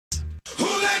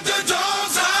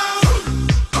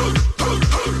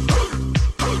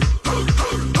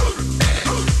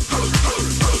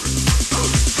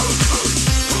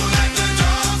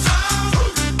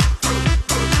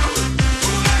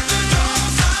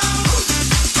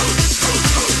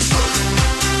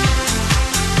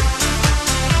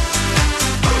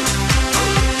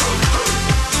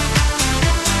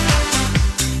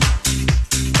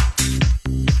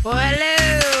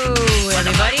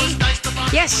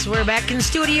Yes, we're back in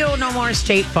studio. No more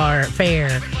state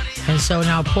fair, and so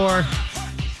now poor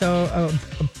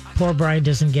Brian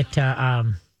isn't in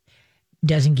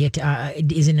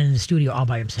the studio all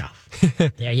by himself.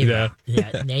 There you go.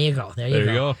 Yeah, there you go. There you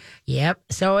go. Yep.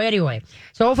 So anyway,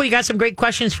 hopefully you got some great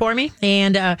questions for me.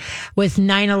 And with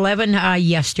 9/11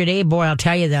 yesterday, boy, I'll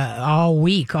tell you all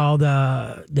week, all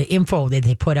the info that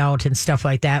they put out and stuff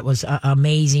like that was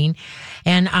amazing.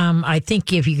 And I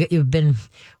think if you've been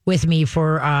with me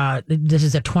for this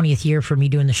is the 20th year for me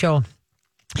doing the show.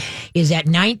 Is that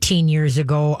 19 years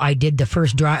ago, I did the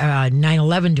first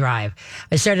 9/11 drive.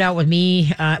 I started out with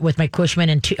me, with my Cushman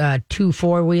and three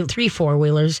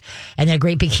four-wheelers, and then a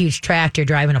great big huge tractor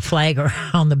driving a flag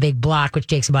around the big block, which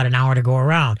takes about an hour to go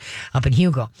around up in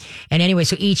Hugo. And anyway,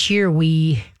 so each year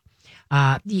we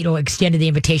extended the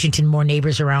invitation to more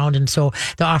neighbors around. And so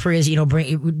the offer is,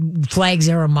 bring flags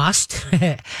are a must.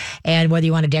 And whether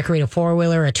you want to decorate a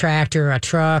four-wheeler, a tractor, a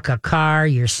truck, a car,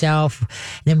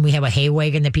 yourself. Then we have a hay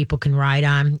wagon that people can ride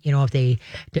on, if they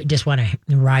just want to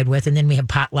ride with. And then we have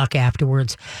potluck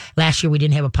afterwards. Last year we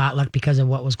didn't have a potluck because of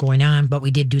what was going on, but we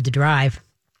did do the drive.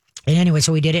 And anyway,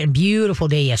 so we did it. A beautiful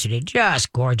day yesterday,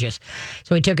 just gorgeous.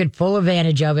 So we took it full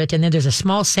advantage of it. And then there's a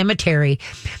small cemetery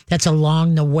that's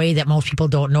along the way that most people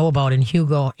don't know about in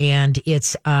Hugo. And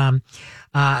it's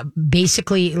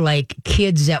basically like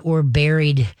kids that were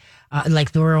buried,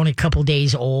 like they were only a couple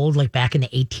days old, like back in the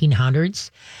 1800s.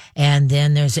 And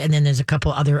then there's a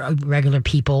couple other regular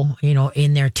people,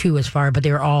 in there too, but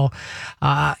they were all,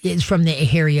 it's from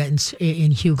the area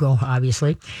in Hugo,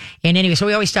 obviously. And anyway, so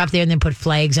we always stop there and then put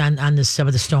flags on some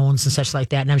of the stones and such like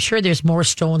that. And I'm sure there's more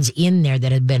stones in there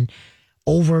that have been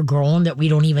overgrown that we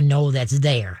don't even know that's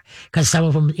there, because some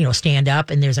of them, stand up,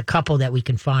 and there's a couple that we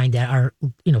can find that are,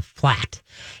 flat.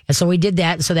 And so we did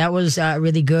that. So that was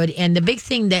really good. And the big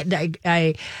thing that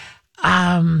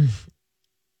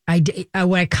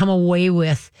what I come away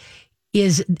with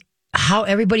is how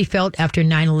everybody felt after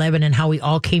 9/11 and how we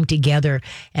all came together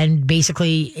and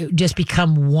basically just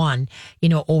become one,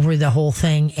 over the whole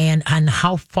thing, and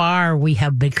how far we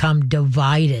have become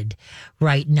divided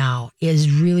right now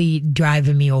is really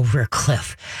driving me over a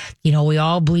cliff. We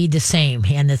all bleed the same.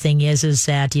 And the thing is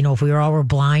that, if we all were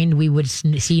blind, we would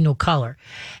see no color.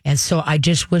 And so I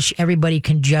just wish everybody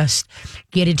can just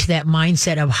get into that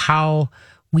mindset of how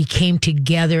we came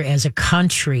together as a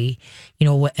country,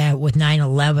 with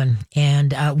 9/11,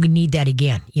 and we need that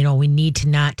again. We need to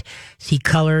not see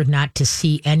color, not to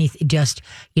see anything, just,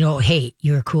 hey,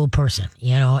 you're a cool person,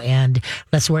 and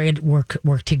let's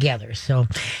work together. So,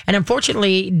 and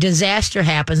unfortunately, disaster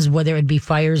happens, whether it be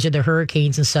fires or the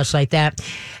hurricanes and such like that,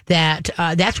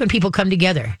 that's when people come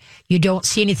together. You don't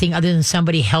see anything other than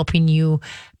somebody helping you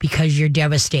because you're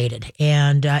devastated.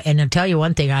 And I'll tell you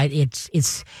one thing,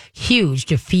 it's huge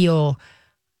to feel.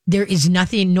 There is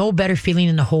no better feeling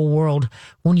in the whole world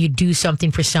when you do something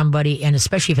for somebody, and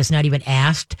especially if it's not even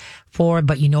asked for,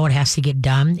 but it has to get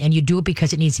done, and you do it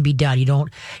because it needs to be done.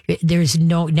 There's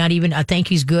not even a thank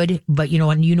you's good, but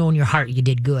in your heart you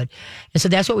did good. And so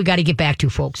that's what we got to get back to,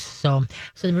 folks. So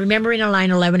remembering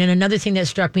 9/11. And another thing that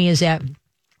struck me is that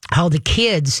how the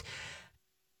kids,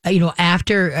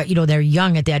 after, they're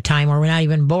young at that time, or we're not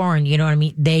even born, you know what I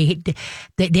mean? They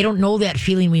don't know that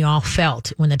feeling we all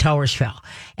felt when the towers fell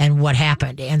and what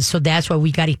happened. And so that's why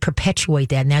we got to perpetuate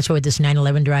that. And that's why with this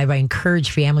 9/11 drive, I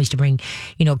encourage families to bring,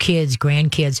 kids,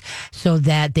 grandkids, so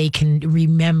that they can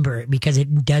remember, because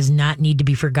it does not need to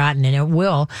be forgotten. And it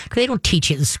will, because they don't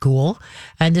teach it in school.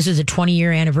 And this is a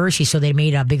 20-year anniversary, so they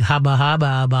made a big hubba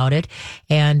about it.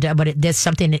 And, but that's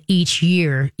something that each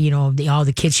year, all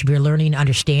the kids should be learning,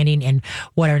 understanding, and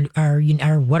what our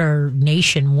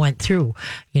nation went through,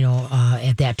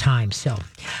 at that time. So,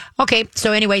 okay.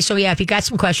 So anyway, if you got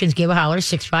some questions, give a holler,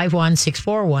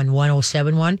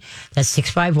 651-641-1071. That's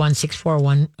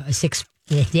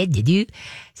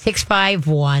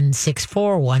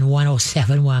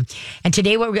 651-641-1071. And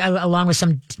today, along with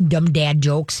some dumb dad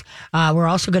jokes, we're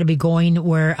also going to be going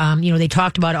where, they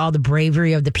talked about all the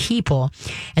bravery of the people.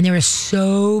 And there were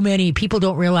so many people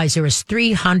don't realize there was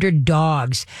 300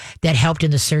 dogs that helped in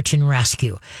the search and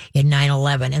rescue in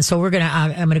 9/11. And so I'm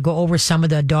going to go over some of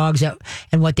the dogs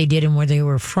and what they did and where they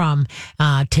were from,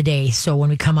 today. So when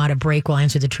we come out of break, we'll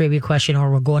answer the trivia question, or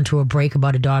we'll go into a break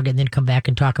about a dog and then come back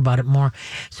and talk about it more.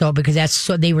 So, because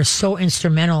they were so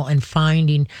instrumental in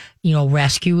finding,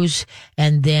 rescues,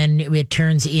 and then it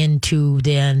turns into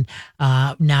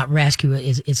not rescue.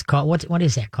 It's called, what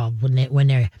is that called when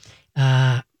they're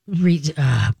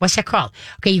what's that called?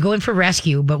 Okay, you go in for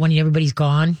rescue, but when everybody's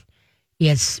gone,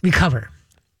 it's recover.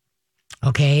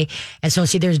 Okay. And so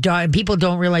see, there's people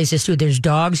don't realize this too. There's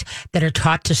dogs that are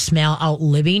taught to smell out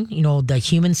living, the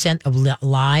human scent of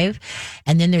live.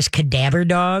 And then there's cadaver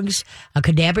dogs. A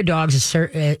cadaver dog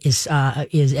is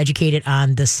educated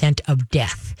on the scent of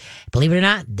death. Believe it or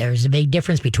not, there's a big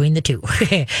difference between the two.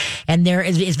 And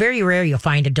it's very rare you'll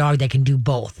find a dog that can do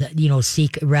both,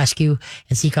 seek rescue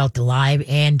and seek out the live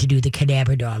and to do the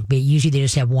cadaver dog. But usually they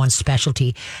just have one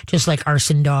specialty, just like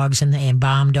arson dogs and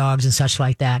bomb dogs and such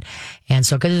like that. And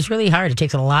so, because it's really hard, it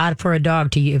takes a lot for a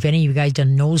dog to, if any of you guys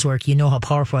done nose work, you know how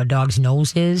powerful a dog's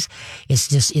nose is.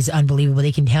 It's unbelievable.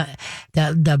 They can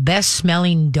the best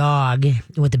smelling dog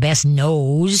with the best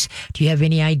nose. Do you have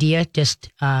any idea? Just,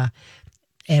 at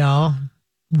all?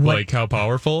 Like how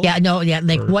powerful? Yeah, no, yeah,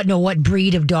 like what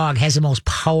breed of dog has the most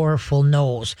powerful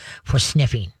nose for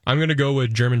sniffing? I'm going to go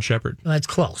with German Shepherd. Well, it's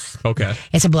close. Okay.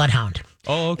 It's a bloodhound.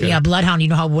 Oh, okay. Yeah, bloodhound. You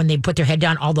know how when they put their head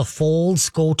down, all the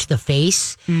folds go to the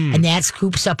face, and that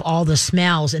scoops up all the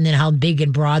smells, and then how big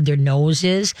and broad their nose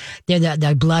is.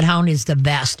 The bloodhound is the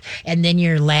best, and then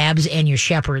your labs and your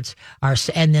shepherds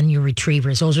and then your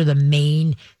retrievers. Those are the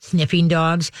main sniffing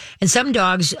dogs. And some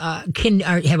dogs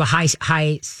have a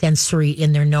high sensory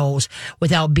in their nose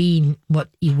without being what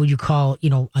you call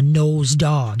a nose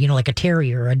dog. Like a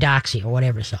terrier or a dachshund or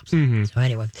whatever. So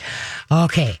anyway,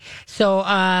 okay. So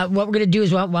what we're gonna do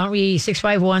is, why don't we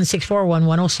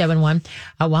 651-641-1071.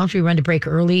 Why don't we run to break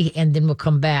early and then we'll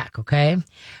come back, okay?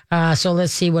 So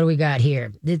let's see what do we got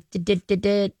here.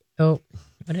 Oh,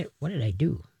 what did I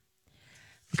do?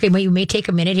 Okay, well, you may take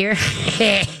a minute here.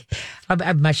 I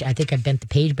think I bent the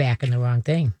page back in the wrong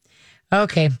thing.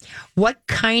 Okay. What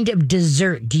kind of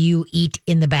dessert do you eat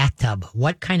in the bathtub?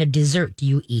 What kind of dessert do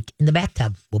you eat in the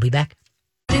bathtub? We'll be back.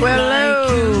 Well,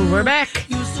 hello, we're back.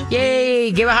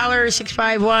 Yay, give a holler,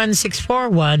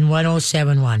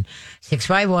 651-641-1071.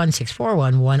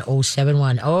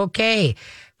 651-641-1071. Okay,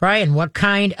 Brian, what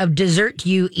kind of dessert do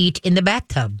you eat in the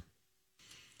bathtub?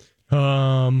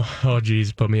 Oh,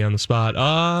 geez, put me on the spot.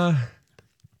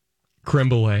 Creme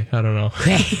brulee, I don't know.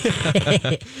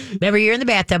 Remember, you're in the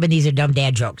bathtub, and these are dumb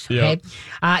dad jokes, okay?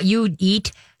 Yep. You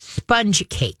eat sponge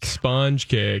cake. Sponge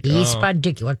cake. Sponge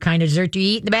cake. What kind of dessert do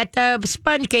you eat in the bathtub?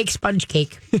 Sponge cake, sponge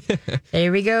cake.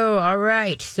 There we go. All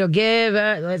right. So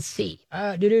let's see.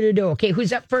 Okay,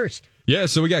 who's up first? Yeah,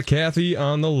 so we got Kathy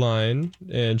on the line,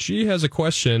 and she has a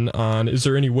question on, is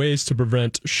there any ways to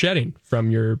prevent shedding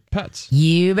from your pets?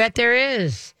 You bet there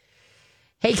is.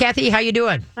 Hey, Kathy, how you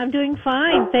doing? I'm doing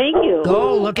fine, thank you.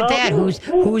 Oh, look at that. Who's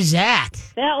that?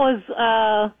 That was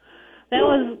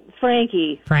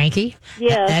Frankie. Frankie?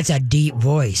 Yes. That's a deep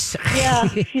voice. Yeah,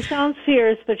 she sounds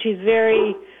fierce, but she's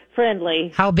very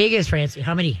friendly. How big is Francie?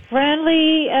 How many?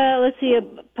 Friendly, let's see,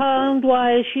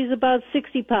 pound-wise, she's about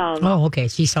 60 pounds. Oh, okay.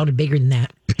 She sounded bigger than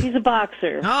that. She's a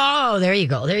boxer. Oh, there you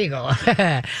go. Okay,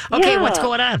 yeah. What's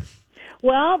going on?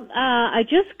 Well, I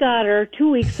just got her 2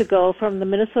 weeks ago from the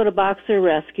Minnesota Boxer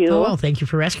Rescue. Oh, well, thank you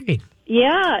for rescuing.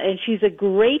 Yeah, and she's a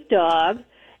great dog.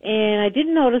 And I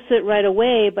didn't notice it right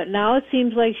away, but now it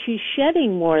seems like she's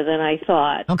shedding more than I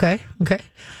thought. Okay.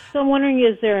 So I'm wondering,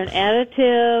 is there an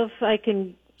additive I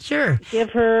can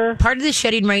give her? Part of the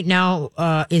shedding right now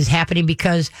is happening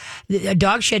because a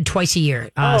dog shed twice a year.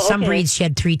 Some breeds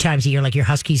shed 3 times a year, like your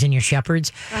Huskies and your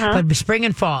Shepherds. But spring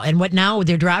and fall. And what now?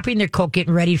 They're dropping their coat,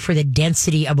 getting ready for the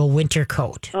density of a winter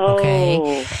coat.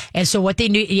 Okay. And so what they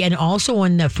do, and also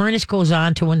when the furnace goes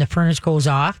on to when the furnace goes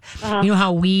off, you know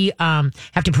how we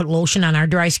have to put lotion on our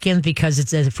dry skins because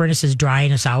the furnace is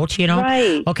drying us out,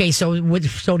 Right. Okay, so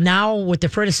now with the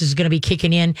furnace is going to be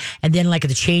kicking in, and then like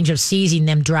the change of season,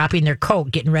 them dropping their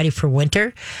coat, getting ready for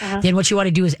winter, then what you want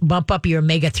to do is bump up your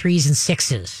omega-3s and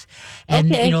 6s. And,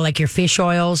 like your fish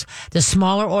oils. The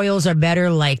smaller oils are better,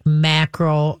 like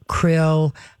mackerel,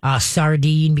 krill,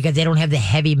 sardine, because they don't have the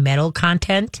heavy metal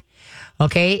content.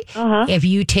 Okay. If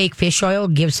you take fish oil,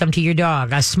 give some to your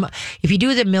dog. If you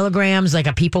do the milligrams, like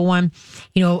a people one,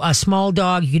 a small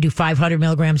dog, you can do 500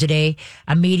 milligrams a day.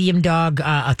 A medium dog,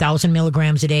 1,000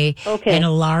 milligrams a day. Okay. And a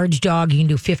large dog, you can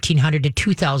do 1,500 to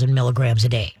 2,000 milligrams a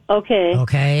day. Okay.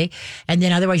 Okay. And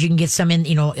then otherwise you can get some in,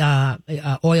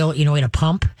 oil, in a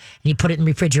pump, and you put it in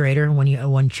the refrigerator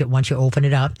once you open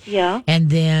it up. Yeah. And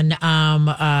then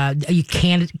you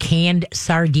canned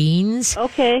sardines.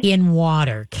 Okay. In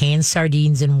water. Canned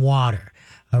sardines in water.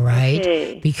 All right.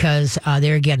 Okay. Because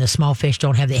there again, the small fish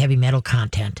don't have the heavy metal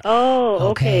content.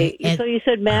 Oh, okay. And, so you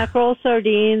said mackerel,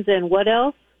 sardines, and what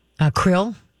else?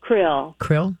 Krill.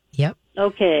 Krill. Yep.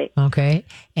 Okay.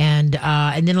 And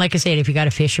then, like I said, if you got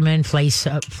a fisherman, flay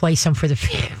some for the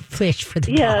fish for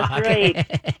the dog. Yes, right.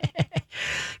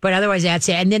 But otherwise, that's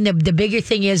it. And then the bigger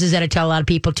thing is that I tell a lot of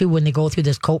people too when they go through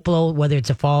this coat blow, whether it's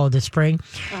the fall or the spring,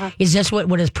 is this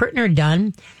what has Pertner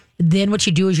done? Then what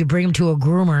you do is you bring them to a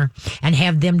groomer and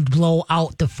have them blow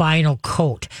out the final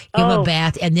coat. Give them a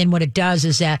bath, and then what it does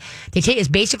is that it's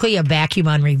basically a vacuum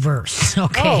on reverse,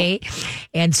 okay?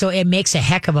 And so it makes a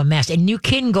heck of a mess. And you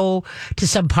can go to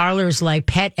some parlors like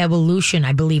Pet Evolution.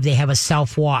 I believe they have a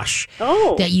self-wash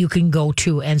that you can go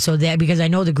to. And so that, because I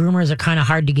know the groomers are kind of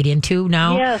hard to get into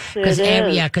now. Yes, it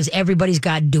is. Because everybody's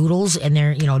got doodles and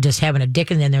they're, just having a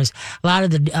dick. And then there's a lot of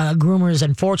the groomers,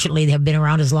 unfortunately, they have been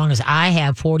around as long as I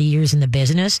have, 40 years in the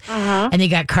business, and they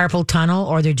got carpal tunnel,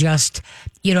 or they're just,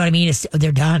 you know what I mean?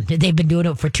 They're done. They've been doing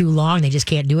it for too long. They just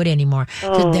can't do it anymore.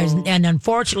 So and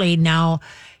unfortunately now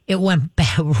it went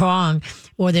wrong,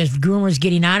 or there's groomers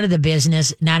getting out of the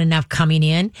business, not enough coming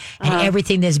in, and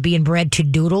everything that's being bred to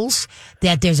doodles,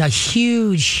 that there's a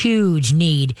huge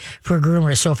need for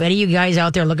groomers. So if any of you guys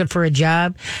out there looking for a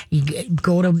job, you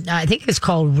go to, I think it's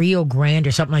called Rio Grande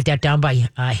or something like that down by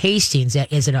Hastings.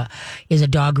 That is a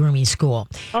dog grooming school,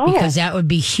 because that would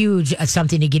be huge,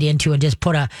 something to get into, and just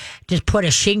put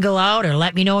a shingle out, or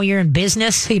let me know you're in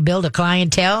business. You build a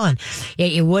clientele, and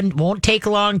it won't take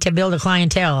long to build a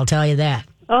clientele. I'll tell you that.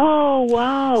 Oh,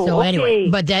 wow. So anyway,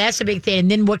 but that's the big thing.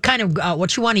 And then what kind of,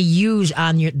 what you want to use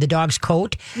on the dog's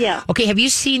coat? Yeah. Okay, have you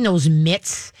seen those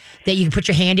mitts that you can put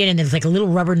your hand in and there's like a little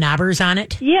rubber knobbers on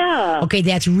it? Yeah. Okay,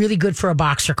 that's really good for a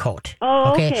boxer coat.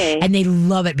 Oh, okay. And they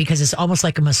love it because it's almost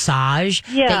like a massage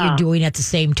that you're doing at the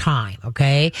same time,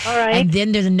 okay? All right. And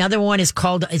then there's another one,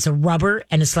 it's a rubber,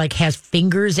 and it's like has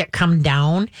fingers that come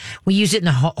down. We use it in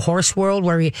the horse world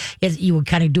where you would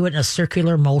kind of do it in a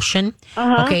circular motion.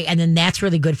 Okay, and then that's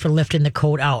really good for lifting the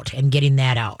coat out and getting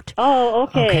that out. Oh,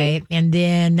 okay. Okay, and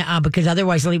then because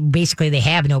otherwise, basically, they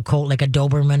have no coat, like a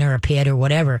Doberman or a Pit or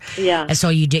whatever. Yeah. And so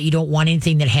you don't want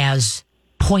anything that has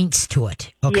points to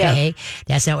it. Okay,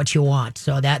 that's not what you want.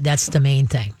 So that's the main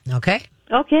thing. Okay.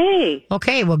 Okay.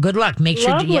 Okay. Well, good luck. Make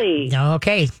sure. Lovely.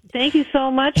 Okay. Thank you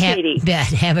so much, Katie.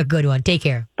 Have a good one. Take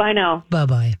care. Bye now.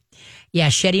 Bye. Yeah,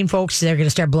 shedding, folks, they're going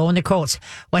to start blowing the coats.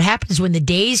 What happens when the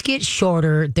days get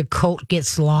shorter, the coat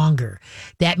gets longer.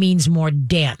 That means more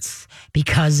dense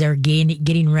because they're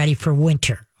getting ready for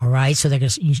winter. All right, so they're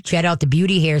going to shed out the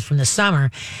beauty hairs from the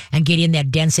summer and get in that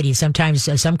density. Sometimes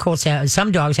some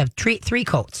dogs have three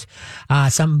coats.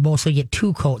 Some mostly get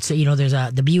 2 coats. So, there's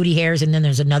the beauty hairs, and then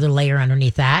there's another layer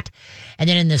underneath that. And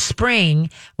then in the spring,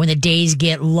 when the days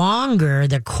get longer,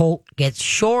 the coat gets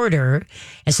shorter,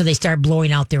 and so they start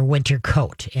blowing out their winter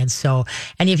coat. And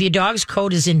if your dog's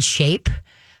coat is in shape,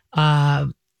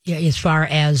 as far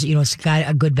as, it's got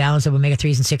a good balance of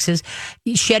omega-3s and 6s.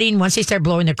 Shedding, once they start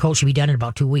blowing their coat, should be done in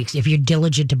about 2 weeks if you're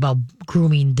diligent about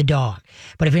grooming the dog.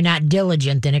 But if you're not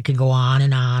diligent, then it can go on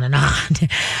and on and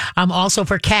on. Also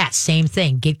for cats, same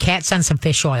thing. Get cats on some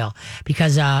fish oil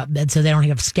because so they don't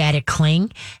have static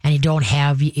cling and you don't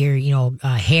have your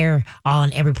hair all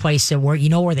in every place where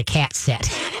where the cat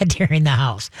sit during the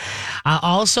house.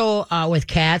 Also with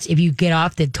cats, if you get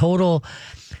off the total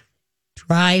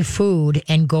dry food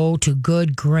and go to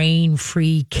good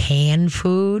grain-free canned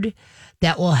food,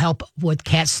 that will help with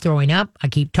cats throwing up. I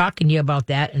keep talking to you about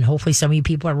that, and hopefully some of you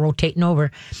people are rotating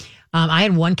over. I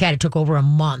had one cat, it took over a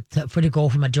month to go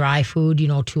from a dry food,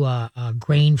 to a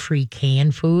grain-free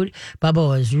canned food. Bubba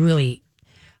was really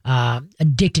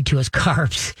addicted to his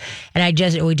carbs,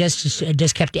 and we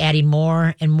just kept adding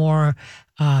more and more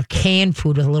canned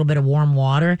food with a little bit of warm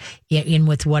water in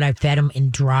with what I fed them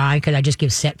in dry, because I just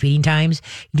give set feeding times.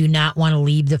 You do not want to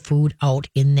leave the food out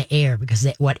in the air, because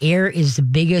what air is the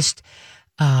biggest.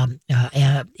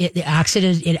 It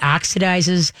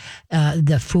oxidizes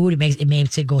the food. It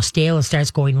makes it go stale and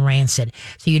starts going rancid.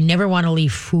 So you never want to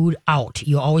leave food out.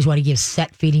 You always want to give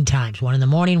set feeding times: 1 in the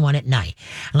morning, 1 at night.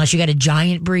 Unless you got a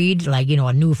giant breed like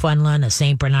a Newfoundland, a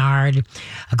Saint Bernard,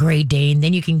 a Great Dane,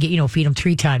 then you can feed them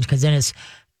 3 times, because then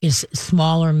it's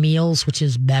smaller meals, which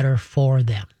is better for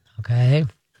them.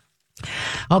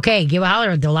 Okay, give a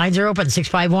holler. The lines are open,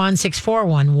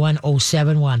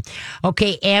 651-641-1071.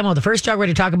 Okay, Ammo, the first dog we're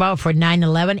going to talk about for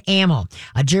 9/11, Ammo,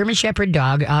 a German Shepherd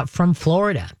dog from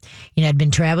Florida. Had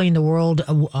been traveling the world,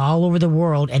 all over the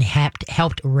world, and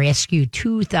helped rescue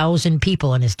 2,000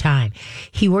 people in his time.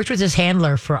 He worked with his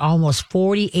handler for almost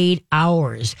 48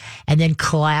 hours and then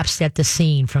collapsed at the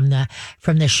scene from the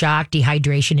shock,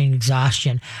 dehydration, and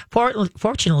exhaustion.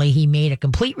 Fortunately, he made a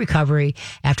complete recovery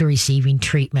after receiving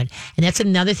treatment. And that's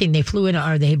another thing. They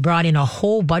brought in a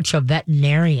whole bunch of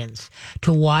veterinarians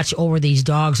to watch over these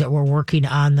dogs that were working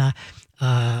on the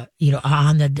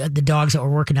on the dogs that were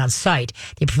working on site.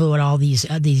 They flew in all these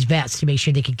vets to make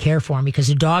sure they could care for them, because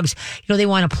the dogs, they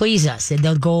want to please us, and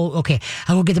they'll go, okay,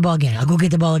 I'll go get the ball again. I'll go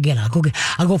get the ball again.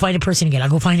 I'll go find a person again. I'll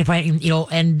go find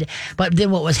but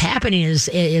then what was happening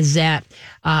is that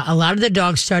a lot of the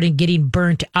dogs started getting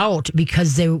burnt out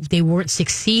because they weren't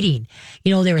succeeding.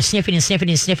 They were sniffing and sniffing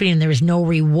and sniffing, and there was no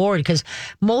reward, because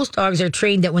most dogs are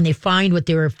trained that when they find what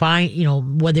they were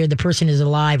whether the person is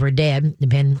alive or dead,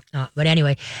 but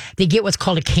anyway, they get what's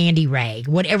called a candy rag.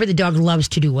 Whatever the dog loves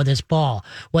to do, whether it's ball,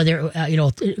 whether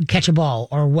catch a ball,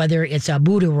 or whether it's a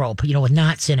Buddha rope, with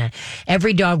knots in it.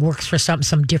 Every dog works for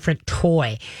some different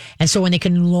toy, and so when they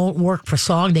can work for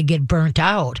song, they get burnt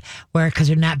out, because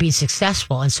they're not being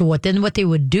successful. And so what they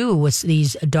would do with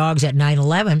these dogs at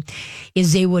 9/11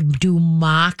 is they would do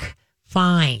mock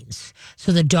fines,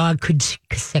 so the dog could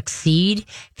succeed,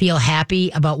 feel happy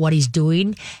about what he's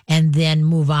doing, and then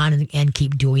move on and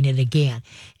keep doing it again.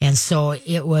 And so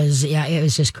it was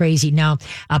just crazy. Now,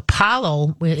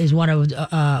 Apollo is one of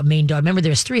main dog. Remember,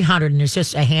 there's 300, and there's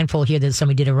just a handful here that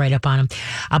somebody did a write up on him.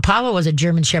 Apollo was a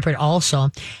German Shepherd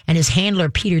also, and his handler,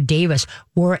 Peter Davis,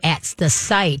 were at the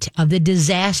site of the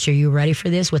disaster. You ready for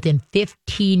this? Within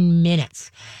 15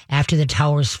 minutes after the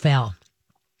towers fell.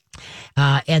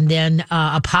 And then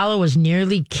Apollo was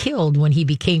nearly killed when he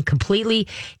became completely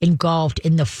engulfed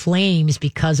in the flames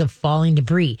because of falling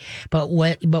debris. But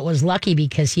was lucky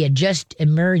because he had just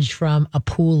emerged from a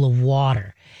pool of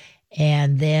water.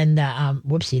 And then,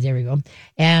 there we go.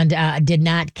 And did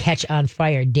not catch on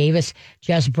fire. Davis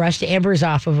just brushed the embers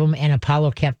off of him, and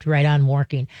Apollo kept right on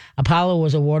working. Apollo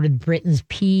was awarded Britain's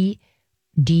PDSA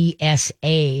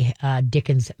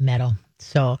Dickens Medal.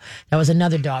 So that was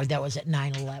another dog that was at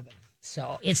 9/11.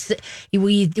 So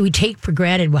we take for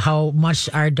granted how much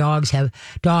our dogs have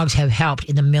helped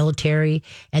in the military,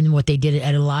 and what they did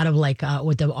at a lot of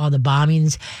with all the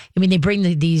bombings. I mean, they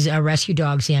bring these rescue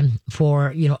dogs in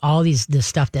for all this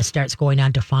stuff that starts going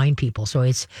on to find people. So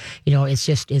it's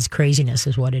it's craziness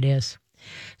is what it is.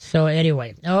 So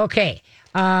anyway, okay.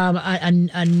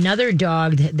 Another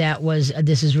dog that was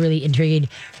this is really intriguing.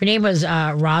 Her name was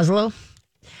Roslo,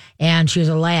 and she was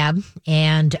a lab,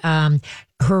 and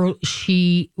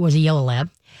she was a yellow lab,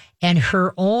 and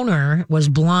her owner was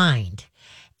blind.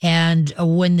 And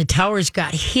when the towers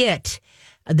got hit,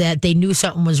 that they knew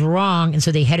something was wrong, and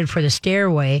so they headed for the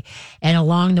stairway. And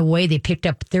along the way, they picked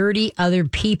up 30 other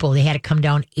people. They had to come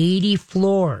down 80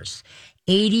 floors.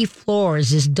 80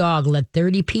 floors. This dog led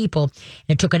 30 people, and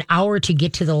it took an hour to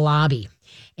get to the lobby.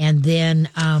 And then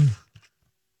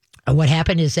what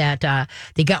happened is that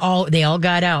they all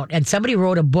got out, and somebody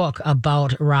wrote a book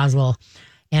about Roslo.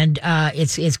 And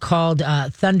it's called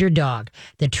Thunder Dog,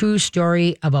 the true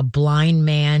story of a blind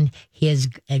man, his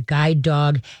guide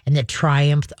dog, and the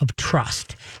triumph of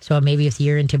trust. So maybe if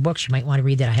you're into books, you might want to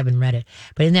read that. I haven't read it.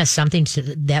 But isn't that something?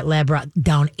 That lab brought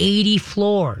down 80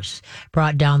 floors,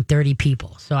 brought down 30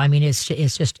 people. So, I mean, it's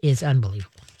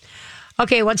unbelievable.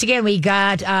 Okay, once again, we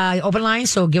got open lines,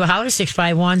 so give a holler,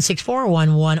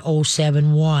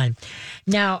 651-641-1071.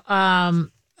 Now,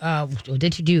 what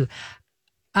did you do?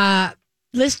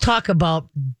 Let's talk about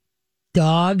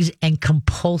dogs and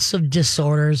compulsive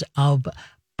disorders of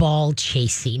ball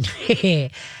chasing.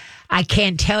 I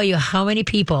can't tell you how many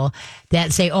people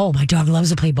that say, oh, my dog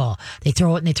loves to play ball. They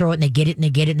throw it and they throw it and they get it and they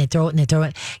get it and they throw it and they throw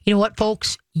it. You know what,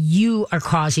 folks? You are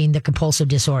causing the compulsive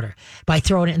disorder by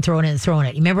throwing it and throwing it and throwing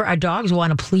it. Remember, our dogs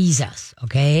want to please us,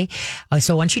 okay?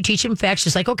 So once you teach them facts,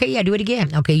 just like, okay, yeah, do it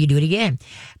again. Okay, you do it again.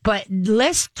 But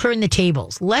let's turn the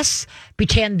tables. Let's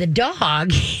pretend the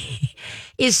dog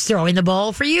is throwing the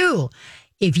ball for you.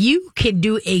 If you can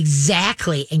do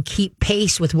exactly and keep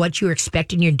pace with what you're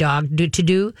expecting your dog to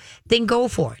do, then go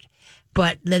for it.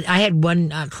 But I had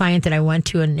one client that I went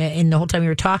to, and the whole time we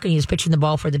were talking, he was pitching the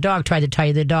ball for the dog, tried to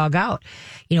tire the dog out,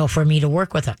 for me to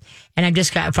work with him. And I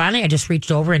just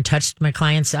reached over and touched my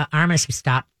client's arm, and I said,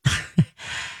 stop.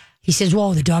 He says,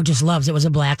 whoa, the dog just loves, it was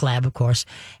a black lab, of course,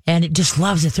 and it just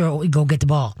loves to go get the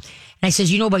ball. And I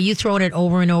says, by you throwing it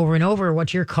over and over and over,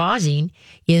 what you're causing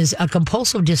is a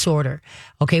compulsive disorder.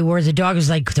 Okay, whereas the dog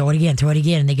is like, throw it again,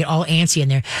 and they get all antsy,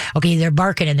 and they're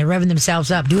barking and they're revving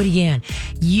themselves up. Do it again.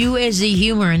 You as the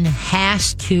human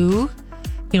has to,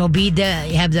 have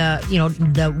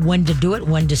the when to do it,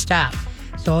 when to stop.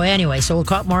 So anyway, we'll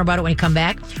talk more about it when we come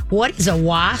back. What is a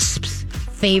wasp's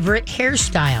favorite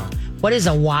hairstyle? What is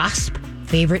a wasp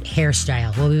favorite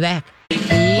hairstyle? We'll be back.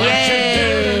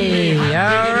 Yay!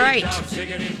 All right.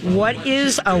 What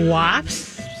is a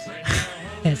wasp's?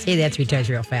 Say that 3 times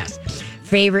real fast.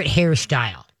 Favorite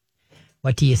hairstyle.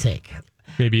 What do you think?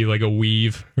 Maybe like a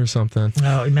weave or something.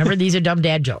 Oh, remember, these are dumb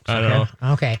dad jokes. I Okay? know.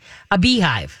 Okay. A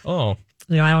beehive. Oh,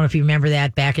 I don't know if you remember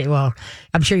that back at, well,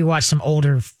 I'm sure you watched some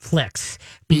older flicks.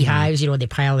 Beehives, they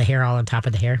pile the hair all on top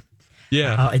of the hair.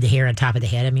 yeah. The hair on top of the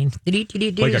head, I mean.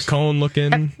 Like a cone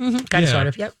looking. Kind of, sort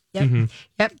of. Yep. Yep.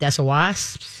 That's a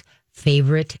wasp's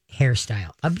favorite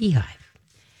hairstyle, a beehive.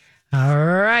 All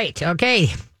right.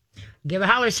 Okay. Give a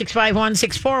holler,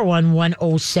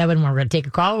 651-641-1071. We're going to take a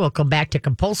call. We'll come back to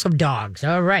compulsive dogs.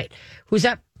 All right. Who's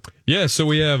up? Yeah, so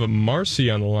we have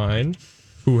Marcy on the line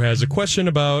who has a question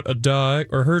about a dog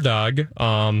or her dog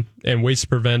and ways to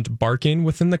prevent barking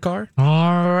within the car.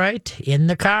 All right. In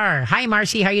the car. Hi,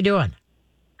 Marcy. How you doing?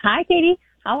 Hi, Katie.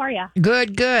 How are you?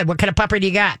 Good, good. What kind of pupper do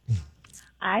you got?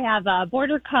 I have a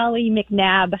Border Collie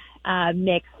McNabb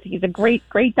mix. He's a great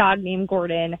dog named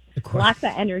Gordon. Lots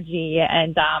of energy,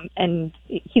 and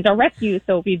he's a rescue,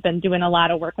 so we've been doing a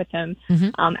lot of work with him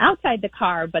outside the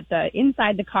car, but the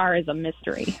inside the car is a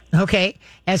mystery. Okay.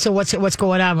 And so what's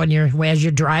going on as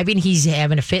you're driving? He's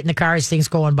having a fit in the car as things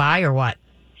going by, or what?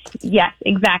 Yes,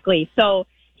 exactly. So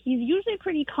he's usually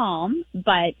pretty calm,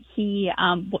 but he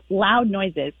loud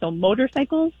noises. So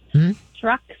motorcycles,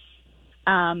 trucks,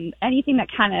 anything that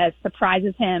kind of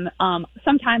surprises him.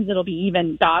 Sometimes it'll be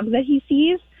even dogs that he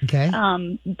sees. Okay.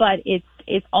 But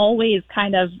it's always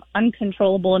kind of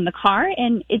uncontrollable in the car,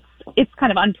 and it's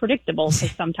kind of unpredictable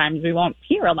because sometimes we won't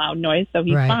hear a loud noise, so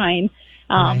he's Right. fine.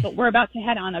 Right. But we're about to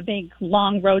head on a big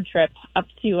long road trip up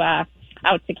to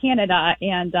out to Canada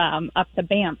and up to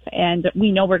Banff, and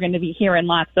we know we're going to be hearing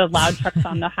lots of loud trucks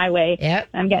on the highway. Yep.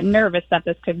 I'm getting nervous that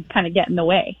this could kind of get in the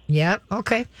way. Yep.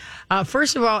 Okay.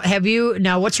 First of all,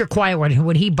 what's your quiet word?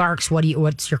 When he barks,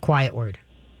 what's your quiet word?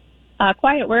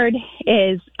 Quiet word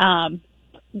is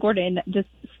Gordon, just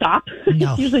stop.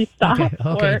 No. Usually stop Okay.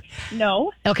 or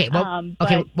no. Okay. Well, but-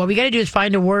 okay. What we got to do is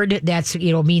find a word that's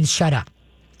means shut up.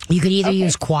 You could either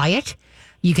use quiet,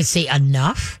 you could say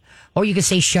enough, or you could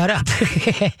say shut up.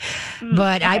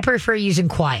 But I prefer using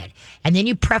quiet. And then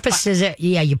you preface it.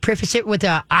 Yeah, you preface it with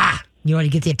a You want to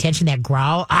get the attention, that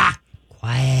growl.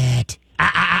 Quiet.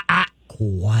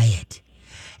 Quiet.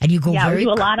 And you go Yeah, we very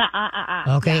do a lot of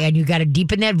Okay, and you got to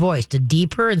deepen that voice. The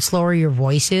deeper and slower your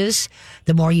voice is,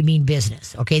 the more you mean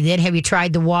business. Okay, then have you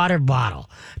tried the water bottle?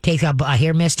 Take a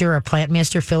hair mister or a plant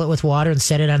mister, fill it with water, and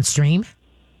set it on stream.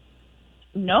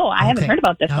 No, I haven't heard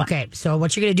about this one. Okay, so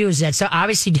what you're going to do is that, so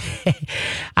obviously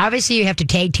you have to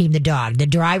tag team the dog. The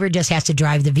driver just has to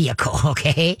drive the vehicle,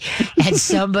 okay? And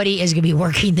somebody is going to be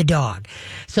working the dog.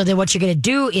 So then what you're going to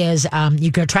do is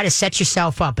you're going to try to set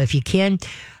yourself up. If you can,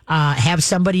 have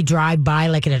somebody drive by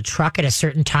like in a truck at a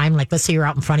certain time, like let's say you're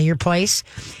out in front of your place.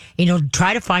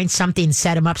 Try to find something,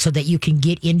 set him up so that you can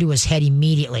get into his head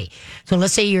immediately. So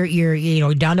let's say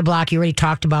you're down the block. You already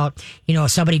talked about,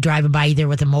 somebody driving by either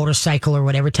with a motorcycle or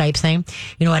whatever type thing,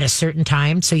 at a certain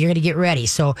time. So you're going to get ready.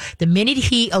 So the minute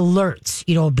he alerts,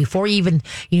 before he even,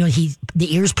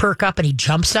 the ears perk up and he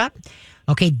jumps up.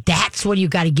 Okay, that's when you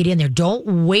got to get in there.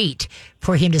 Don't wait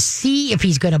for him to see if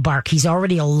he's going to bark. He's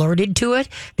already alerted to it.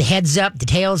 The head's up, the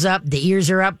tail's up, the ears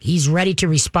are up. He's ready to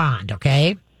respond,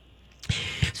 okay?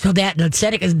 So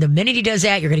the minute he does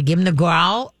that, you're going to give him the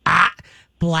growl,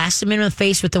 blast him in the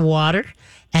face with the water,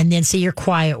 and then say your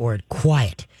quiet word,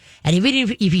 quiet. And even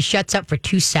if he shuts up for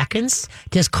 2 seconds,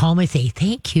 just calmly say,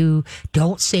 thank you.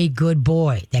 Don't say good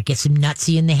boy. That gets him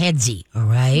nutsy in the headsy, all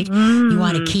right? You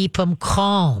want to keep him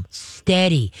calm,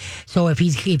 steady. So if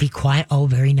he quiet, oh,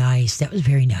 very nice. That was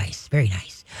very nice. Very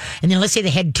nice. And then let's say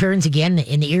the head turns again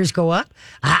and the ears go up.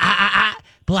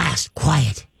 Blast,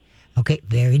 quiet. Okay,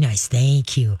 very nice.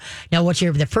 Thank you. Now,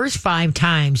 the first 5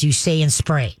 times you say and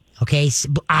spray, okay?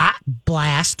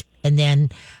 Blast, and then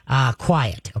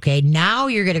quiet, okay? Now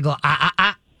you're going to go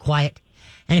quiet.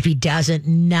 And if he doesn't,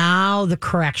 now the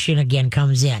correction again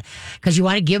comes in. Because you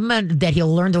want to give him that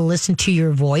he'll learn to listen to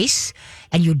your voice,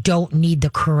 and you don't need the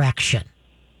correction.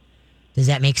 Does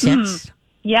that make sense?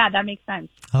 Yeah, that makes sense.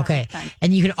 Okay.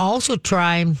 And you can also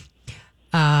try...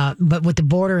 but with the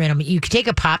border in them, you could take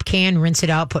a pop can, rinse it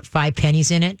out, put 5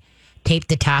 pennies in it, tape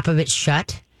the top of it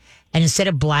shut, and instead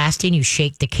of blasting, you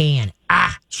shake the can.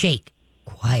 Shake.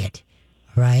 Quiet.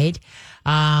 Right?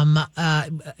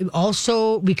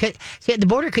 Also, because the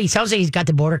border collie sounds like he's got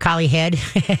the border collie head,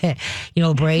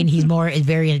 brain. He's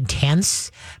very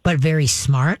intense, but very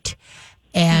smart.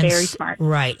 And Very smart.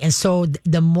 Right. And so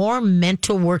the more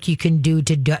mental work you can do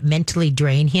to mentally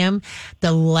drain him,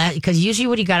 the less, because usually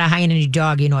when you got a high energy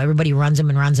dog, everybody runs him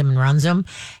and runs him and runs him.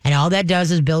 And all that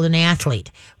does is build an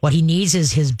athlete. What he needs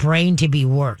is his brain to be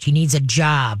worked. He needs a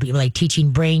job, like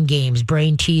teaching brain games,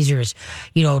 brain teasers,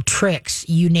 tricks,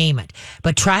 you name it.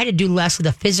 But try to do less of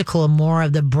the physical and more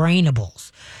of the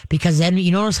brainables. Because then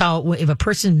you notice how if a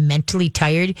person's mentally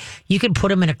tired, you can put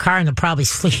them in a car and they'll probably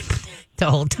sleep the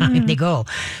whole time they go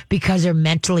because they're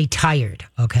mentally tired.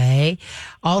 Okay.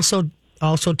 Also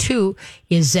too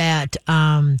is that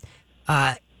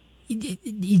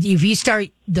if you start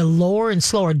the lower and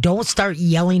slower, don't start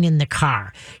yelling in the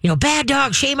car. Bad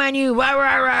dog, shame on you. Rah,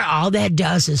 rah, rah. All that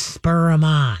does is spur them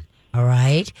on. All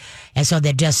right. And so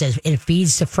that just says it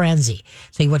feeds the frenzy.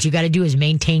 So what you got to do is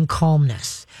maintain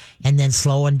calmness and then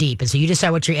slow and deep. And so you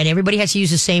decide and everybody has to use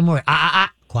the same word.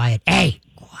 Quiet. Hey,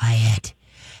 quiet.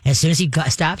 And as soon as he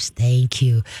stops, thank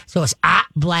you. So it's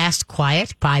blast,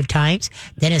 quiet 5 times.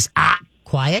 Then it's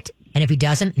quiet. And if he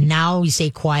doesn't, now you say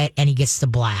quiet and he gets the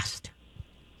blast.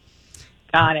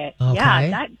 Got it. Okay.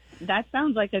 Yeah, that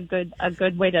sounds like a good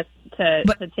way to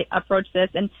approach this.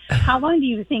 And how long do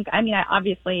you think? I mean,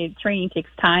 obviously training takes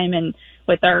time, and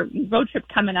with our road trip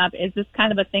coming up, is this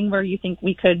kind of a thing where you think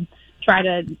we could try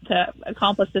to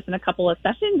accomplish this in a couple of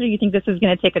sessions, or you think this is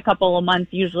going to take a couple of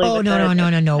months usually? Oh,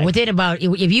 no. Within about,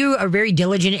 if you are very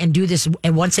diligent and do this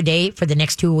once a day for the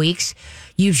next 2 weeks,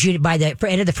 you should, by the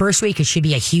end of the first week, it should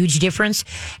be a huge difference.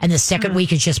 And the second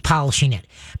week is just polishing it.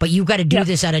 But you've got to do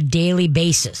this on a daily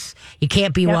basis. You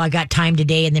can't be, well, I got time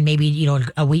today and then maybe,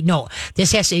 a week. No,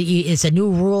 this it's a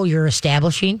new rule you're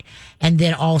establishing and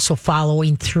then also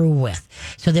following through with.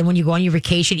 So then when you go on your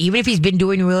vacation, even if he's been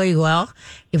doing really well,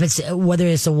 if it's, whether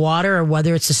it's the water or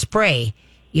whether it's a spray,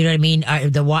 you know what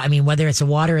I mean? Whether it's the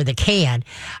water or the can,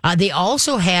 they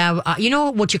also have,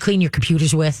 what you clean your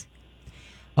computers with?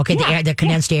 Okay, the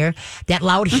condensed air. That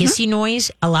loud hissy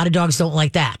noise, a lot of dogs don't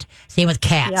like that. Same with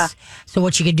cats. Yeah. So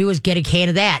what you can do is get a can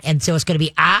of that. And so it's going to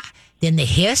be then the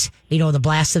hiss, the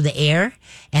blast of the air,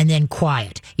 and then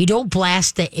quiet. You don't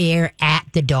blast the air at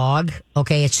the dog,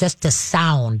 okay? It's just the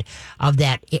sound of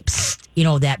that, it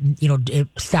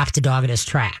stops the dog in his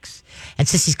tracks. And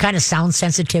since he's kind of sound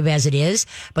sensitive as it is,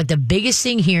 but the biggest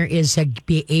thing here is to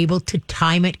be able to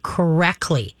time it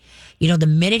correctly. The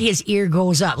minute his ear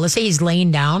goes up, let's say he's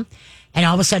laying down, and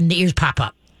all of a sudden the ears pop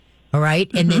up. All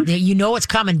right? And then it's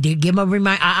coming. Give him a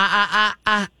reminder.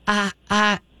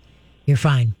 You're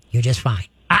fine. You're just fine.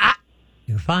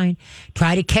 You're fine.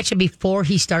 Try to catch him before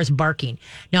he starts barking.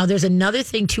 Now, there's another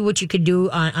thing, too, what you could do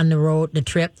on the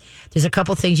trip. There's a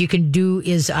couple things you can do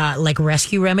is like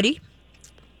rescue remedy.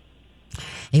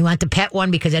 And you want the pet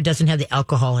one because that doesn't have the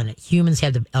alcohol in it. Humans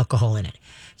have the alcohol in it.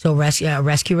 So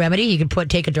rescue remedy, you can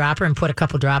take a dropper and put a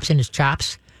couple drops in his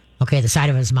chops. Okay, the side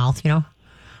of his mouth,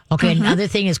 Okay, another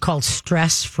thing is called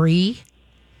Stress Free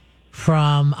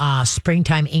from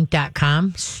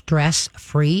springtimeinc.com. Stress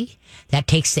Free. That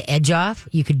takes the edge off.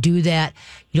 You could do that,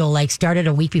 start it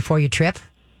a week before your trip.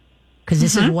 Because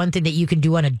this is one thing that you can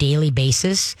do on a daily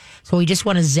basis. So we just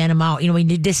want to zen him out.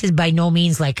 This is by no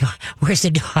means like, where's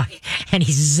the dog? And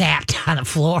he's zapped on the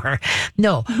floor.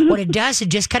 No, what it does is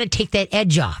just kind of take that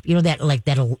edge off.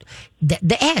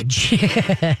 The edge.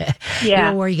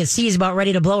 Yeah. Where you can see he's about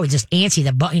ready to blow. He's just antsy.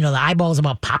 The eyeball's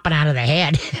about popping out of the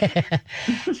head.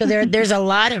 So there's a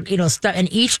lot of, stuff. And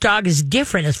each dog is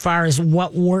different as far as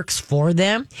what works for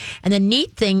them. And the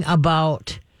neat thing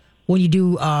about when you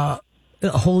do,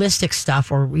 holistic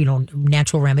stuff or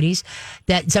natural remedies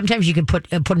that sometimes you can put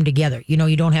them together.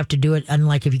 You don't have to do it.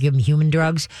 Unlike if you give them human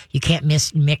drugs, you can't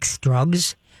mix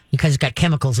drugs because it's got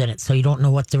chemicals in it, so you don't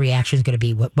know what the reaction is going to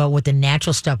be. But with the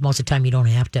natural stuff, most of the time you don't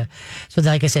have to. So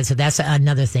like I said, so that's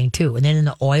another thing too. And then in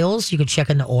the oils, you can check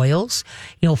in the oils,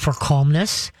 for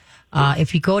calmness.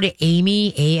 If you go to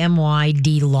Amy Amy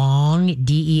DeLong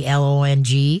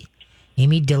DELONG,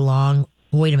 Amy DeLong.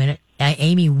 Wait a minute.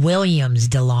 Amy Williams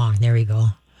DeLong. There we go.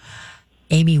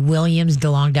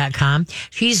 AmyWilliamsDeLong.com.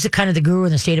 She's the guru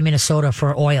in the state of Minnesota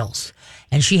for oils.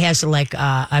 And she has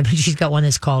she's got one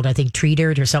that's called, I think, Tree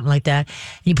Dirt or something like that.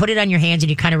 And you put it on your hands and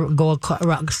you kind of go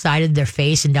side of their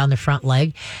face and down the front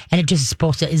leg. And it just is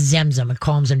supposed to, it zems them. It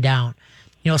calms them down.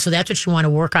 So that's what you want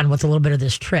to work on with a little bit of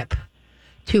this trip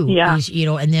too. Yeah. Is,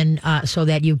 and then, so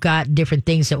that you've got different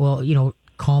things that will,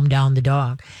 calm down the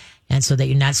dog. And so that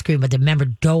you're not screaming. But remember,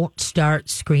 don't start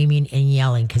screaming and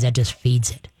yelling because that just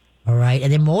feeds it. All right?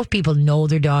 And then most people know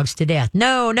their dogs to death.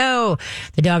 No.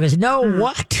 The dog goes, no,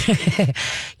 what?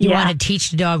 You want to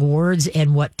teach the dog words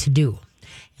and what to do.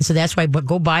 And so that's why, but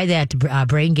go buy that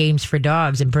Brain Games for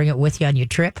Dogs and bring it with you on your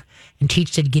trip and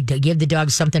teach to give the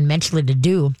dogs something mentally to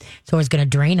do. So it's going to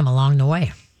drain them along the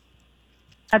way.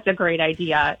 That's a great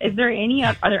idea. Are there any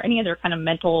other kind of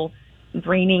mental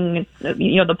draining,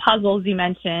 the puzzles you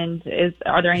mentioned,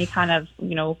 are there any kind of,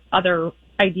 other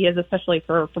ideas, especially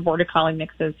for Border Collie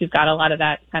mixes who've got a lot of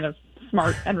that kind of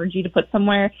smart energy to put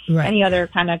somewhere? Right. Any other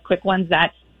kind of quick ones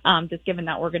that, just given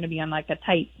that we're going to be on like a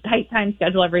tight time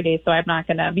schedule every day, so I'm not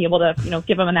going to be able to,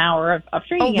 give them an hour of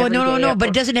training. Oh, well, no, but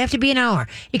it doesn't have to be an hour.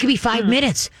 It could be 5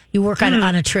 minutes you work on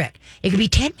a trick. It could be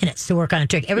 10 minutes to work on a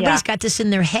trick. Everybody's got this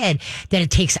in their head that it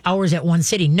takes hours at one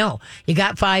sitting. No, you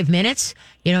got 5 minutes.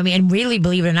 You know what I mean? And really,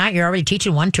 believe it or not, you're already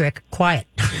teaching one trick. Quiet.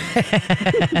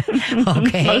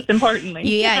 Okay. Most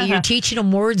importantly. Yeah, you're teaching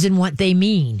them words and what they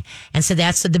mean. And so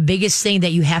that's the biggest thing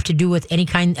that you have to do with any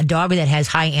kind of dog that has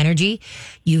high energy.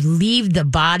 You leave the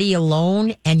body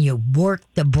alone and you work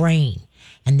the brain.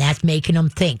 And that's making them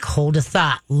think, hold a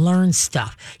thought, learn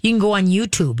stuff. You can go on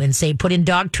YouTube and say, put in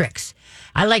dog tricks.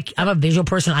 I'm a visual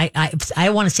person. I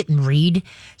want to sit and read.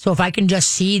 So if I can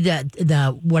just see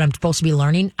the what I'm supposed to be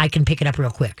learning, I can pick it up real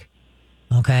quick.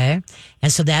 Okay. And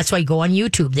so that's why you go on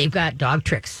YouTube. They've got dog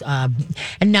tricks. And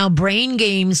now Brain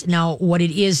Games. Now what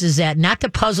it is that not the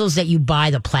puzzles that you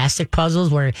buy, the plastic puzzles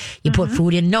where you put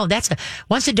food in. No,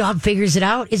 once the dog figures it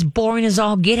out, it's boring as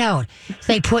all get out. It's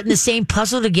like putting the same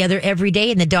puzzle together every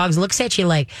day and the dog looks at you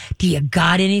like, do you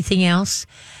got anything else?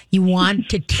 You want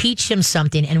to teach them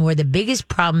something. And where the biggest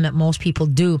problem that most people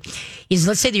do is,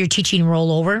 let's say that you're teaching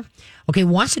rollover. Okay,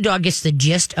 once the dog gets the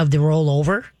gist of the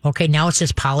rollover, okay, now it's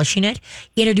just polishing it.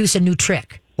 Introduce a new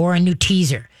trick or a new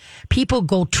teaser. People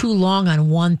go too long on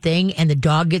one thing and the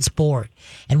dog gets bored.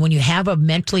 And when you have a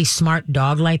mentally smart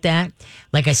dog like that,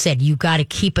 like I said, you got to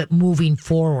keep it moving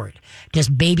forward.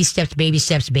 Just baby steps, baby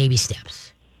steps, baby steps.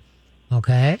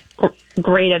 Okay.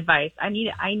 Great advice. I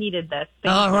needed this.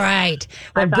 All right.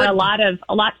 Well, I've got a lot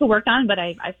to work on, but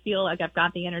I feel like I've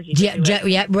got the energy to do it.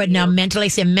 Yeah. But now mentally,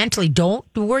 don't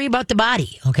worry about the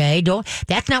body. Okay.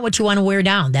 That's not what you want to wear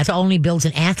down. That only builds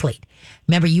an athlete.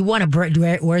 Remember, you want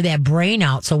to wear that brain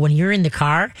out. So when you're in the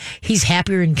car, he's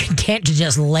happier and content to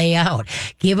just lay out.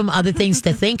 Give him other things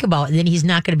to think about. And then he's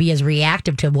not going to be as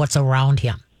reactive to what's around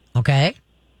him. Okay.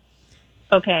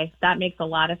 Okay, that makes a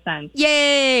lot of sense.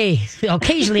 Yay!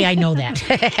 Occasionally I know that.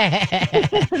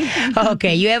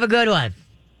 Okay, you have a good one.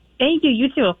 Thank you. You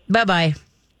too. Bye-bye.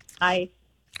 Bye.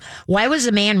 Why was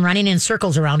the man running in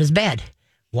circles around his bed?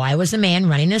 Why was the man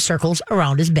running in circles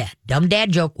around his bed? Dumb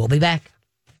dad joke. We'll be back.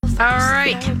 All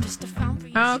right.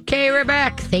 Okay, we're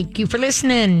back. Thank you for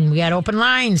listening. We got open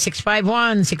line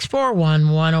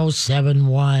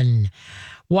 651-641-1071.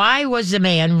 Why was the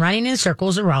man running in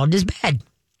circles around his bed?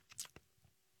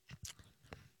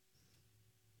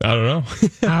 I don't know.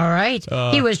 All right.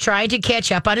 He was trying to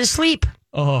catch up on his sleep.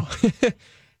 Oh.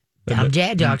 Dumb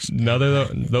dad jokes. Another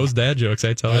those dad jokes,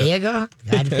 I tell you. There you go.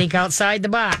 Got to think outside the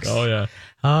box. Oh, yeah.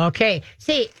 Okay.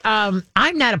 See, I'm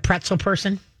not a pretzel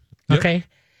person. Okay.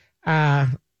 I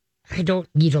don't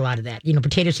eat a lot of that.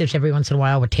 Potato chips every once in a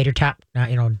while with tater tot.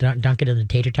 Dunk it in the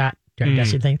tater tot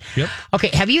dressing thing. Yep. Okay.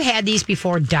 Have you had these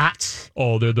before? Dots?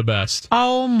 Oh, they're the best.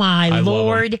 Oh, my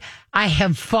Lord. I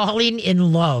have fallen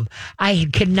in love. I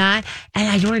cannot, and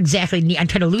I don't exactly need, I'm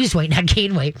trying to lose weight, not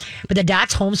gain weight, but the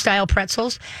Dots home style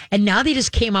pretzels. And now they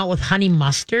just came out with honey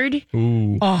mustard.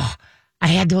 Ooh. Oh, I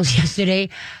had those yesterday.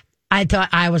 I thought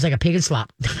I was like a pig in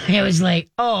slop. I was like,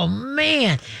 oh,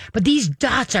 man. But these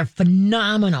Dots are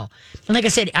phenomenal. And like I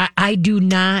said, I do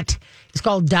not. It's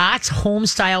called Dots Home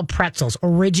Style Pretzels,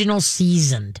 original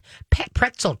seasoned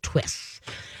pretzel twists.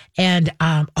 And,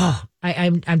 I'm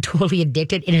totally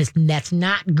addicted, and that's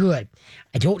not good.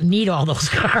 I don't need all those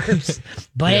carbs.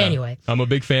 But anyway. I'm a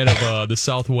big fan of the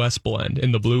Southwest blend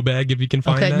in the blue bag, if you can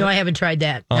find that. No, I haven't tried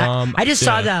that. I just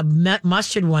saw the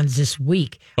mustard ones this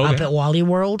week up at Wally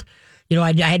World.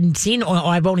 I hadn't seen, or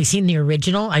I've only seen the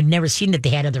original. I'd never seen that they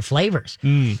had other flavors.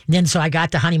 Then so I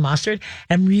got the honey mustard.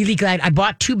 I'm really glad. I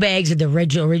bought 2 bags of the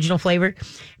original flavor.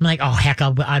 I'm like, oh heck,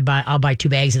 I'll buy 2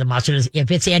 bags of the mustard if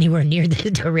it's anywhere near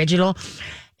the original.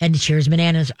 And cheers,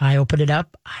 bananas. I opened it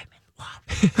up. I'm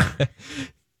in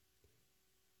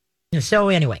love. So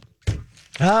anyway.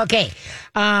 Okay.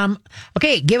 Give a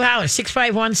holler.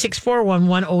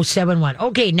 651-641-1071.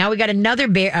 Okay, now we got another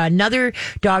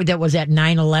dog that was at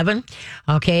 9/11.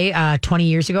 Okay, 20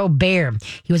 years ago. Bear.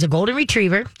 He was a golden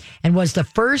retriever and was the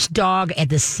first dog at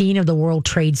the scene of the World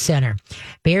Trade Center.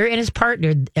 Bear and his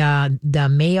partner, the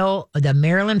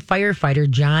Maryland firefighter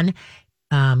John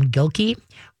Gilkey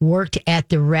worked at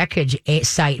the wreckage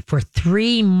site for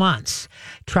 3 months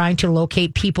trying to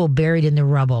locate people buried in the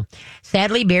rubble.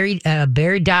 Sadly,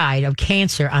 Barry died of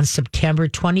cancer on September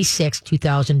 26,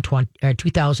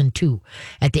 2002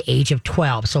 at the age of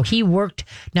 12. So he worked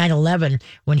 9/11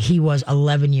 when he was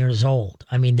 11 years old.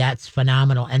 I mean, that's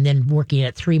phenomenal. And then working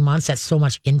at 3 months, that's so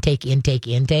much intake.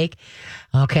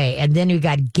 Okay, and then we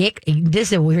got Git. This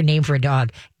is a weird name for a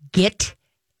dog.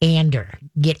 Git-ander.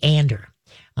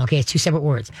 Okay, it's 2 separate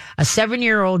words. A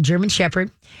 7-year-old German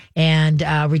Shepherd and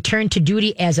returned to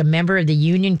duty as a member of the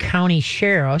Union County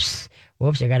Sheriff's.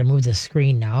 Whoops, I got to move the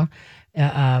screen now.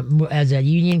 As a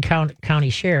Union County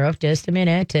Sheriff, just a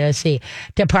minute,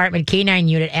 Department K-9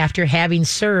 unit after having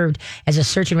served as a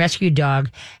search and rescue dog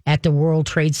at the World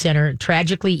Trade Center.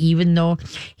 Tragically, even though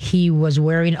he was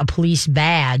wearing a police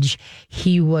badge,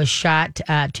 he was shot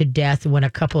to death when a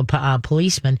couple of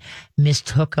policemen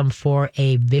mistook him for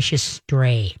a vicious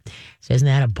stray. So isn't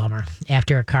that a bummer?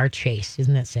 After a car chase.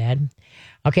 Isn't that sad?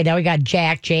 Okay, now we got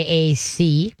Jack,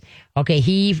 J-A-C. Okay,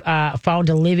 he found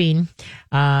a living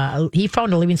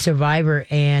survivor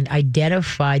and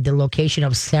identified the location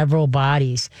of several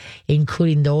bodies,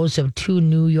 including those of 2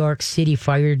 New York City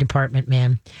Fire Department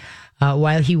men.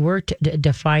 While he worked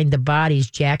to find the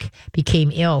bodies, Jack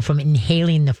became ill from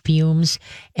inhaling the fumes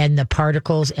and the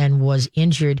particles and was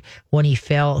injured when he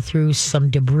fell through some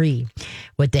debris.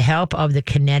 With the help of the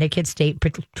Connecticut State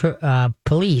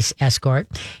Police escort,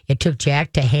 it took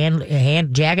Jack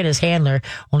and his handler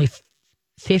only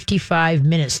 55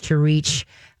 minutes to reach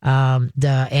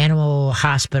the animal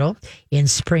hospital in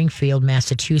Springfield,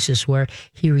 Massachusetts, where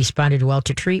he responded well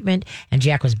to treatment, and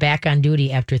Jack was back on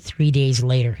duty after 3 days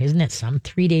later. Isn't it some?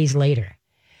 3 days later.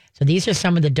 So these are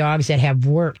some of the dogs that have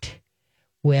worked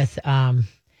with,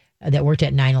 that worked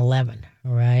at 9/11,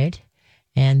 all right?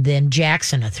 And then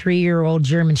Jackson, a 3-year-old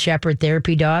German Shepherd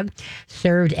therapy dog,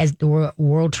 served as the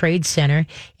World Trade Center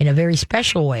in a very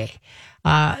special way.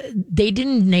 They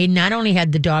not only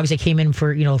had the dogs that came in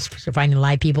for finding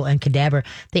live people and cadaver,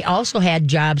 they also had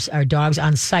dogs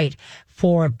on site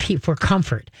for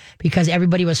comfort, because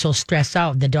everybody was so stressed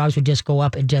out. The dogs would just go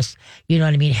up and just,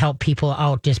 help people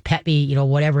out, just pet me,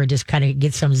 whatever, just kind of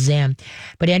get some zen.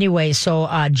 But anyway, so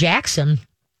Jackson,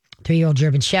 3-year-old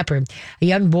German Shepherd, a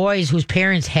young boy whose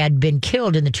parents had been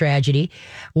killed in the tragedy,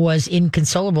 was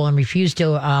inconsolable and refused to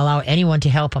allow anyone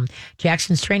to help him.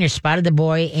 Jackson's trainer spotted the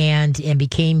boy and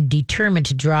became determined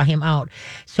to draw him out.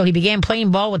 So he began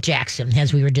playing ball with Jackson,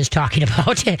 as we were just talking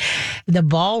about. The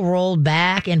ball rolled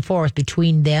back and forth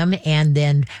between them, and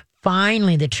then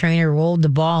finally the trainer rolled the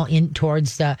ball in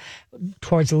towards the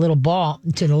little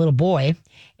boy,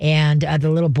 and the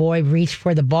little boy reached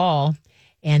for the ball.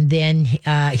 And then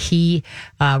he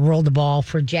rolled the ball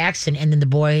for Jackson, and then the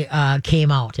boy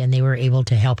came out, and they were able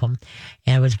to help him.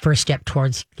 And it was the first step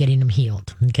towards getting him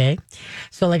healed. Okay.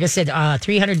 So like I said,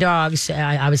 300 dogs.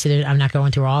 Obviously, I'm not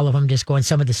going through all of them, just going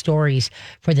some of the stories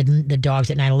for the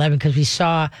dogs at 9/11, because we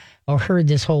saw or heard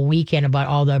this whole weekend about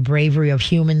all the bravery of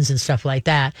humans and stuff like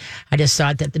that. I just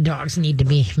thought that the dogs need to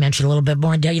be mentioned a little bit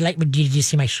more. Did you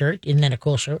see my shirt? Isn't that a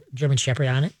cool shirt? German Shepherd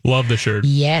on it. Love the shirt.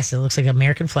 Yes, it looks like an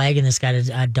American flag, and it's got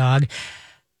a dog,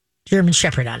 German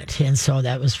Shepherd, on it. And so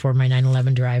that was for my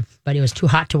 9/11 drive. But it was too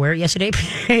hot to wear it yesterday.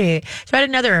 So I had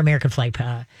another American flag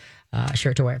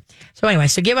shirt to wear. So anyway,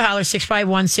 so give a holler,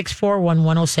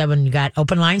 651-641-1007. You got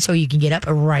open line, so you can get up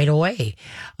right away.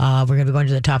 We're going to be going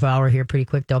to the top hour here pretty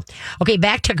quick, though. Okay,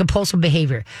 back to compulsive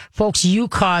behavior. Folks, you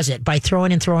cause it by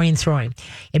throwing and throwing and throwing.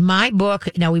 In my book,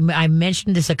 now I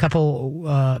mentioned this a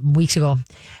couple weeks ago,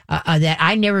 that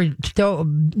I never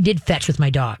did fetch with my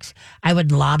dogs. I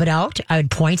would lob it out. I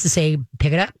would point and say,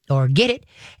 pick it up or get it,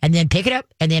 and then pick it up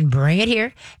and then bring it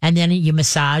here. And then you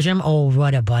massage them. Oh,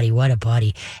 what a buddy.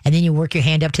 And then you work your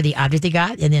hand up to the object they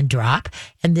got and then drop.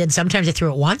 And then sometimes I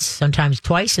throw it once, sometimes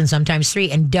twice, and sometimes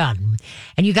 3, and done.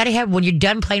 And you got to have, when you're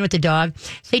done playing with the dog,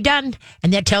 say done.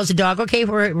 And that tells the dog, okay,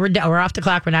 we're off the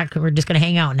clock. We're just going to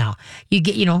hang out now.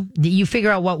 You figure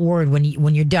out what word when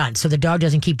you're done. So the dog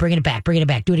doesn't keep bringing it back, do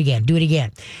it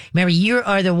again. Remember, you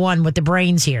are the one with the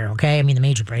brains here, okay? I mean, the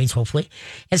major brains, hopefully.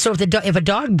 And so if a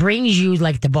dog brings you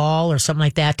like the ball or something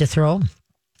like that to throw,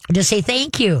 just say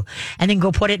thank you, and then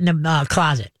go put it in the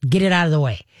closet. Get it out of the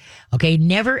way. Okay,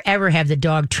 never ever have the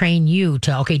dog train you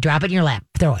to, okay, drop it in your lap,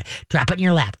 throw it. Drop it in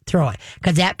your lap, throw it.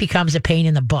 Because that becomes a pain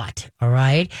in the butt, all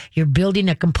right? You're building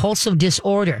a compulsive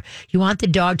disorder. You want the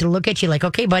dog to look at you like,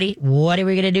 okay, buddy, what are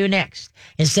we going to do next?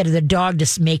 Instead of the dog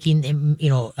just making,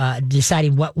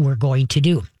 deciding what we're going to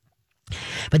do.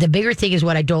 But the bigger thing is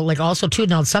what I don't like also too.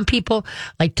 Now, some people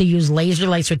like to use laser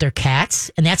lights with their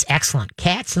cats, and that's excellent.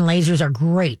 Cats and lasers are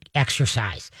great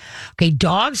exercise. Okay,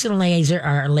 dogs and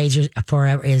lasers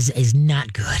forever is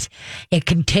not good. It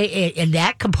can take, and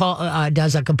that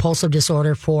does a compulsive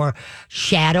disorder for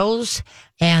shadows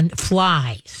and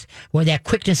flies, where that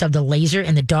quickness of the laser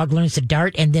and the dog learns to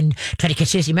dart and then try to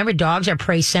catch this. Remember, dogs are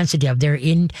prey sensitive. They're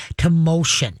into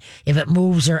motion. If it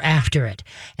moves, they're after it.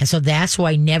 And so that's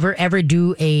why never ever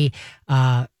do a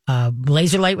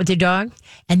laser light with your dog.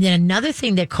 And then another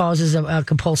thing that causes a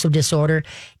compulsive disorder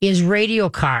is radio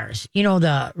cars. You know,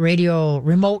 the radio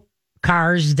remote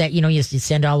cars that, you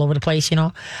send all over the place,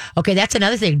 Okay, that's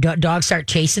another thing. Dogs start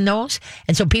chasing those.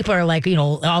 And so people are like,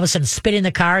 all of a sudden spin in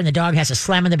the car and the dog has to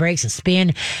slam on the brakes and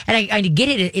spin. And I get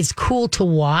it. It's cool to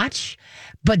watch.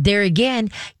 But there again,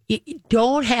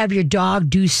 don't have your dog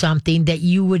do something that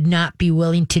you would not be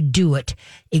willing to do it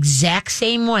exact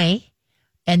same way.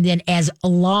 And then as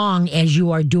long as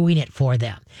you are doing it for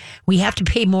them, we have to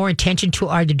pay more attention to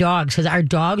our dogs, because our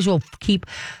dogs will keep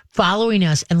following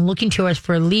us and looking to us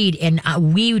for a lead. And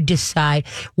we decide,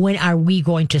 when are we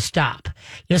going to stop?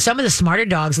 Some of the smarter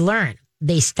dogs learn.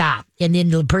 They stop. And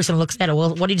then the person looks at it.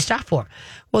 Well, what did you stop for?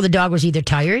 Well, the dog was either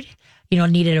tired,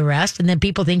 needed a rest. And then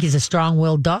people think he's a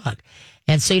strong-willed dog.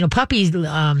 And so, puppies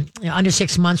under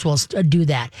 6 months will do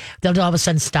that. They'll all of a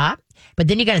sudden stop. But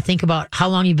then you got to think about how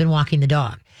long you've been walking the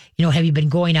dog. Have you been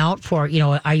going out for,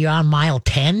 are you on mile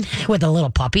 10 with a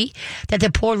little puppy? That the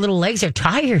poor little legs are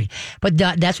tired. But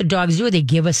that's what dogs do. They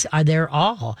give us their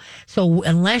all. So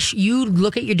unless you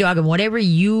look at your dog and whatever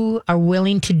you are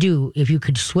willing to do, if you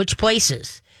could switch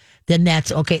places, then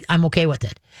that's okay. I'm okay with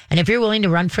it. And if you're willing to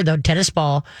run for the tennis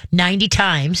ball 90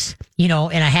 times, in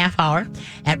a half hour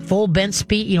at full bent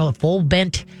speed, full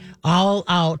bent, all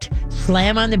out,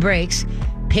 slam on the brakes,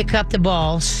 pick up the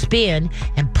ball, spin,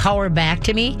 and power back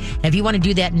to me. And if you want to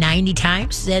do that 90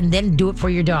 times, then do it for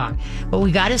your dog. But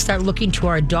we got to start looking to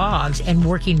our dogs and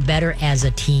working better as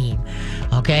a team.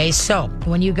 Okay, so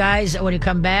when you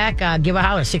come back, give a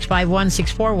holler,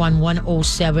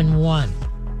 651-641-1071.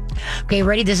 Okay,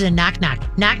 ready? This is a knock,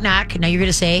 knock. Knock, knock. Now you're going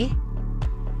to say?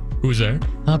 Who's there?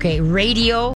 Okay, radio